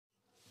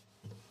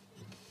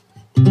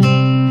Be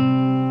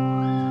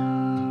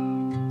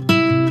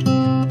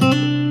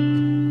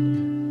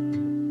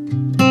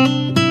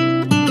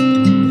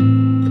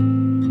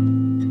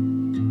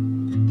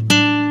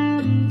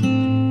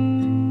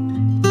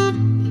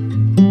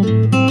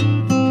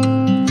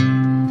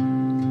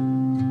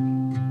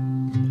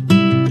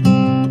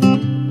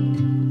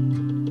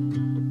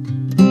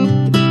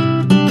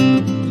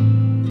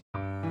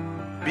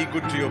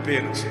good to your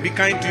parents. Be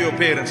kind to your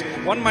parents.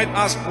 One might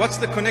ask, what's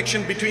the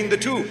connection between the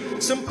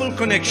two? Simple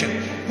connection.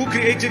 Who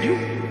created you?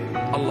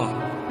 Allah.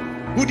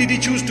 Who did He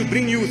choose to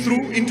bring you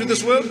through into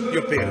this world?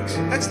 Your parents.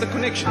 That's the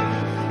connection.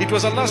 It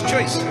was Allah's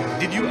choice.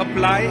 Did you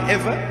apply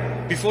ever?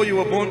 Before you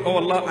were born, oh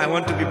Allah, I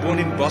want to be born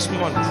in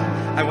Bosmont.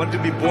 I want to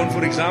be born,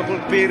 for example,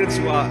 parents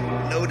who are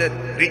loaded,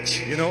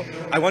 rich, you know.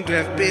 I want to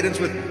have parents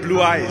with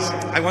blue eyes.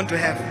 I want to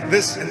have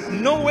this.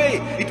 And no way.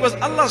 It was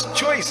Allah's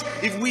choice.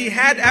 If we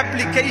had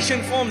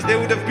application forms, there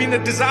would have been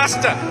a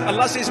disaster.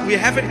 Allah says, we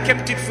haven't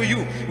kept it for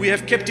you. We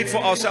have kept it for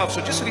ourselves.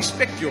 So just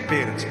respect your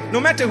parents, no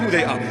matter who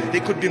they are. They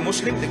could be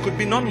Muslim, they could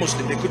be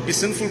non-Muslim, they could be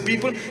sinful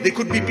people, they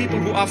could be people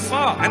who are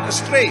far and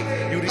astray.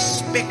 You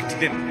respect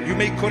them. You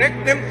may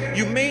correct them.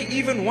 You may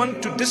even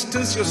want to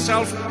distance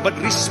yourself, but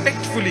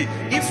respectfully,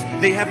 if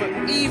they have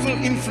an evil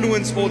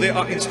influence or they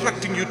are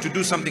instructing you to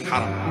do something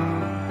haram.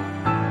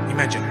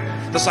 Imagine.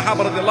 The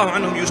Sahaba radiallahu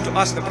anhum used to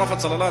ask the Prophet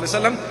sallallahu alaihi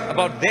wasallam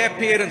about their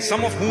parents,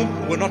 some of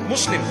whom were not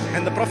Muslim.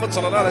 And the Prophet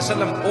sallallahu alaihi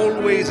wasallam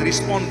always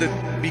responded,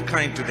 be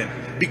kind to them,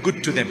 be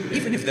good to them,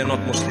 even if they're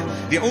not Muslim.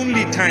 The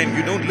only time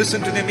you don't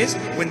listen to them is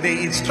when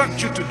they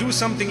instruct you to do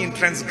something in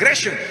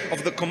transgression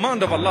of the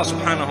command of Allah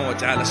subhanahu wa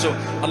ta'ala. So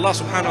Allah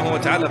subhanahu wa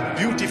ta'ala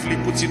beautifully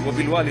puts it,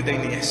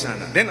 وَبِالْوَالِدَيْنِ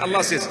إِحْسَانًا. Then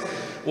Allah says,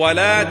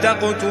 وَلَا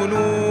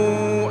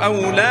تَقْتُلُوا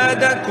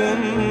أَوْلَادَكُمْ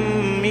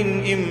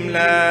مِنْ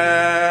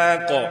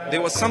إِمْلَاقٍ.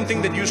 There was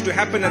something that used to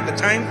happen at the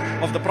time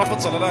of the Prophet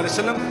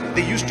ﷺ.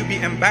 They used to be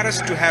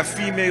embarrassed to have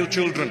female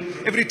children.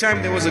 Every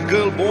time there was a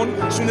girl born,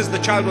 as soon as the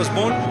child was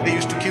born, they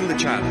used to kill the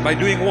child. By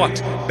doing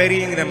what?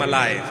 Burying them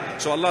alive.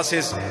 So Allah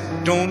says,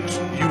 don't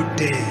you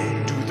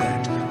dare do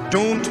that.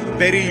 Don't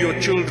bury your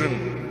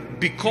children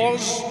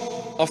because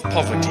of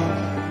poverty.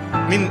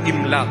 Min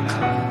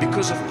imlaq,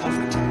 because of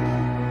poverty.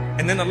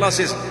 And then Allah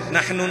says,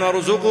 نَحْنُ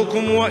نَرْزُقُكُمْ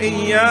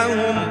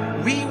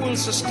وَإِيَّاهُمْ. We will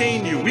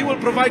sustain you. We will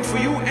provide for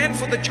you and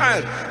for the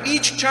child.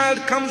 Each child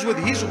comes with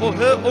his or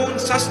her own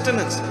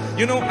sustenance.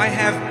 You know, I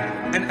have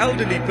an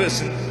elderly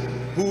person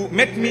who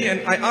met me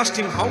and I asked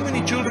him, how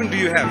many children do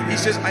you have? He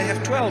says, I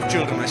have 12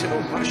 children. I said,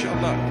 oh,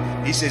 mashallah.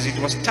 He says, it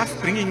was tough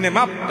bringing them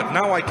up, but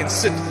now I can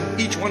sit.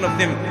 Each one of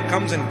them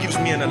comes and gives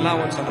me an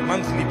allowance on a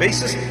monthly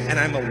basis, and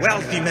I'm a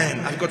wealthy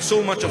man. I've got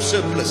so much of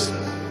surplus.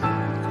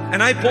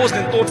 And I paused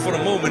and thought for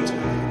a moment.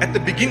 At the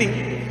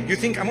beginning, you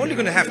think, I'm only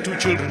going to have 2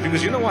 children,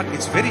 because you know what?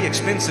 It's very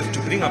expensive to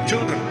bring up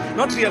children.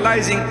 Not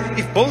realizing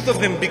if both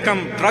of them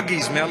become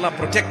druggies, may Allah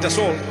protect us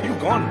all, you're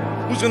gone.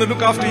 Who's going to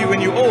look after you when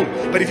you're old?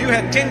 But if you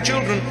had 10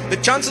 children, the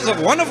chances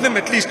of one of them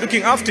at least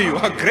looking after you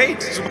are great,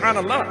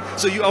 subhanallah.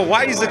 So you are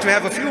wiser to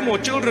have a few more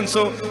children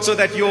so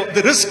that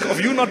the risk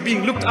of you not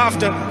being looked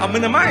after are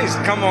minimized.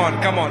 Come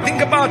on, come on.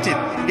 Think about it.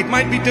 It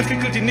might be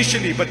difficult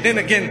initially, but then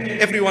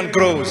again, everyone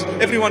grows.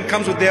 Everyone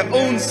comes with their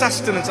own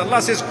sustenance.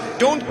 Allah says,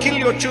 don't kill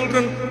your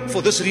children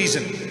for this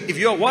reason. If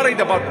you are worried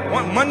about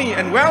money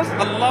and wealth,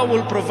 Allah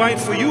will provide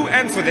for you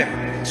and for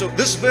them. So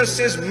this verse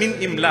says min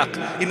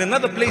imlaq. In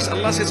another place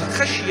Allah says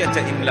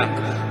khashyata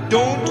imlaq.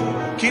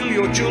 Don't kill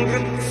your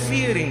children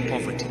fearing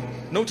poverty.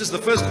 Notice the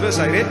first verse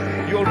I read,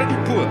 you're already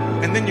poor,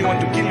 and then you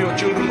want to kill your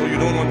children, or you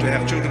don't want to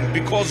have children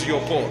because you're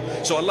poor.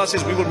 So Allah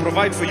says we will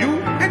provide for you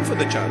and for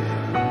the child.